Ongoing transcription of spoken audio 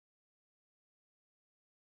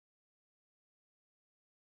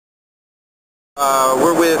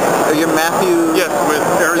We're with Matthew. Yes, with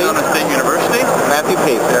Arizona State University. Matthew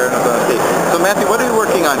Pace, Arizona State. So Matthew, what are you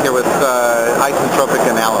working on here with isentropic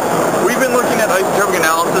analysis? We've been looking at isentropic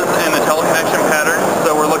analysis and the teleconnection patterns.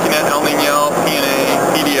 So we're looking at El Nino, PNA,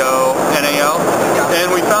 PDO, NAO, and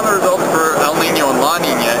we found the results for El Nino and La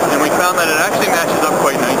Nina, and we found that it actually matches up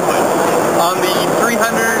quite nicely. On the 300,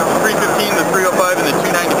 315, the 305, and the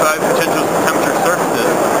 295 potential temperature surfaces,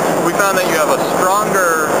 we found that you have a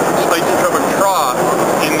stronger isentropic trough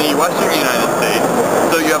in the western United States,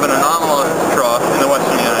 so you have an anomalous trough in the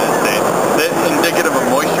western United States. That's indicative of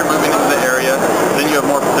moisture moving into the area. Then you have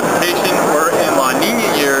more precipitation, where in La Nina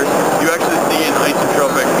years, you actually see an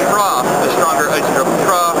isentropic trough, a stronger isentropic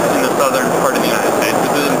trough in the southern part of the United States,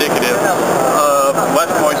 which is indicative of less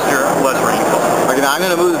moisture, less rainfall. Okay, now I'm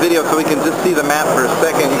going to move the video so we can just see the map for a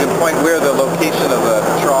second. You can point where the location of the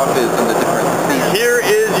trough is in the different seasons. Here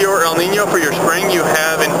is your El Nino for your spring. You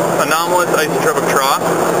have an anomalous isentropic trough,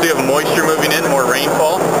 so you have moisture moving in, more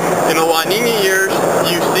rainfall. In the La Nina years,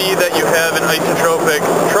 you see that you have an isentropic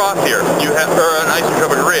trough here. You have an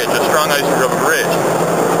isentropic ridge, a strong isentropic ridge.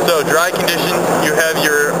 So dry conditions, you have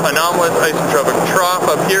your anomalous isentropic trough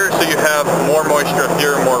up here, so you have more moisture up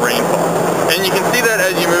here, more rainfall. And you can see that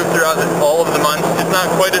as you move throughout all of the months. It's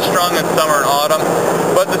not quite as strong in summer and autumn,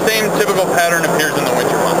 but the same typical pattern appears in the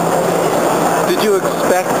winter months. Did you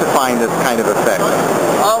expect to find this kind of effect?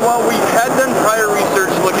 Well, we had done prior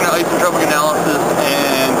research looking at isentropic analysis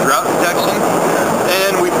and drought detection,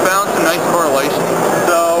 and we found some nice correlations.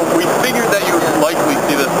 So we figured that you would likely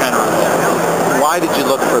see this kind of result. Why did you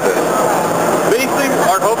look for this? Basically,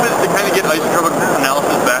 our hope is to kind of get isentropic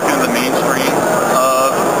analysis back into the mainstream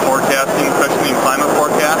of forecasting, especially in climate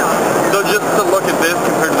forecast. So just to look at this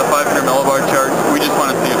compared to the 500 millibar chart, we just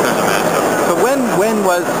want to see if there's a matchup. So when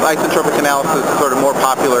was isentropic analysis sort of more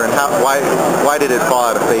popular, and why did it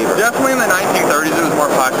fall out of favor? Definitely in the 1930s it was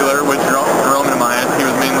more popular with Jerome Amias. He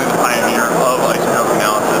was mainly the pioneer of isentropic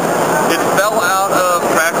analysis. It fell out of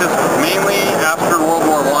practice mainly after World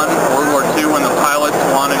War I, World War II, when the pilots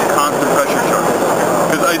wanted constant pressure charts.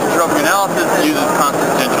 Because isentropic analysis uses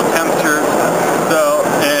constant potential temperature, so,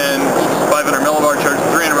 and 500 millibar charts,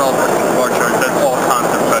 300 millibar charts, that's all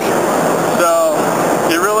constant pressure. So,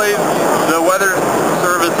 it really, the weather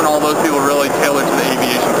service and all those people really tailor to the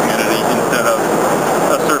aviation community instead of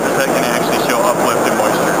a surface that can actually show uplift in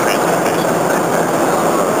moisture transportation.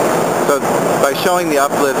 So by showing the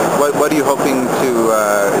uplift, what are you hoping to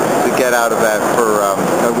get out of that? For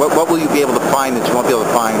what will you be able to find that you won't be able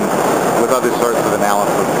to find with other sorts of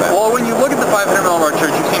analysis? Well, when you look at the 500 millibar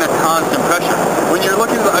chart, you're seeing a constant pressure. When you're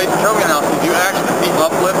looking at the isentropic analysis, you actually see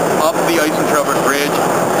uplift up the isentropic ridge,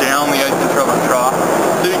 down the isentropic trough.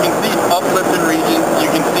 So you can see uplift in regions.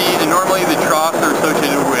 You can see, and normally the troughs are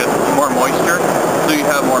associated with more moisture, so you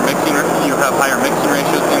have more mixing, you have higher mixing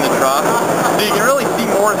ratios in the trough. So you can really see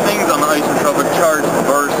more things on the isentropic chart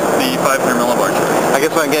versus the 500 millibar chart. I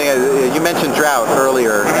guess what I'm getting at, you mentioned drought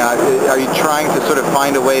earlier. Are you trying to sort of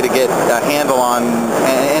find a way to get a handle on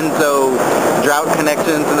ENSO drought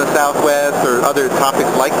connections in the Southwest or other topics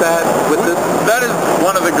like that with this? That is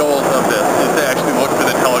one of the goals of this, is to actually look for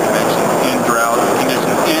the teleconnections in drought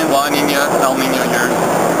conditions in La Nina, El Nino years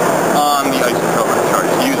on the isentropic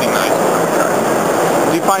charts, using the isentropic chart.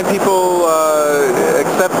 Do you find people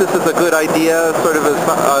accept this as a good idea, sort of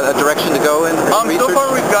a direction to go in research? So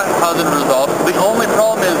far we've gotten positive results. The only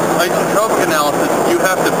problem is isentropic analysis. You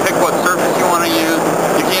have to pick what surface you want to use.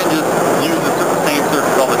 You can't just use the same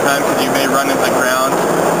surface all the time because you may run into the ground.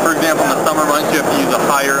 For example, in the summer months you have to use a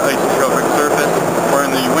higher isentropic surface, or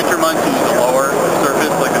in the winter months you use a lower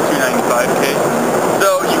surface, like a 295 case.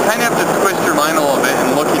 So you kind of have to twist your mind a little bit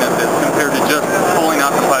in looking at this compared to just pulling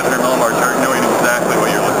out the 500 millibar chart, knowing exactly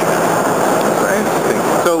what you're looking at. Very interesting.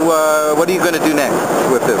 So what are you going to do next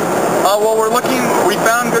with this? Well, we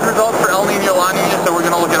found good results for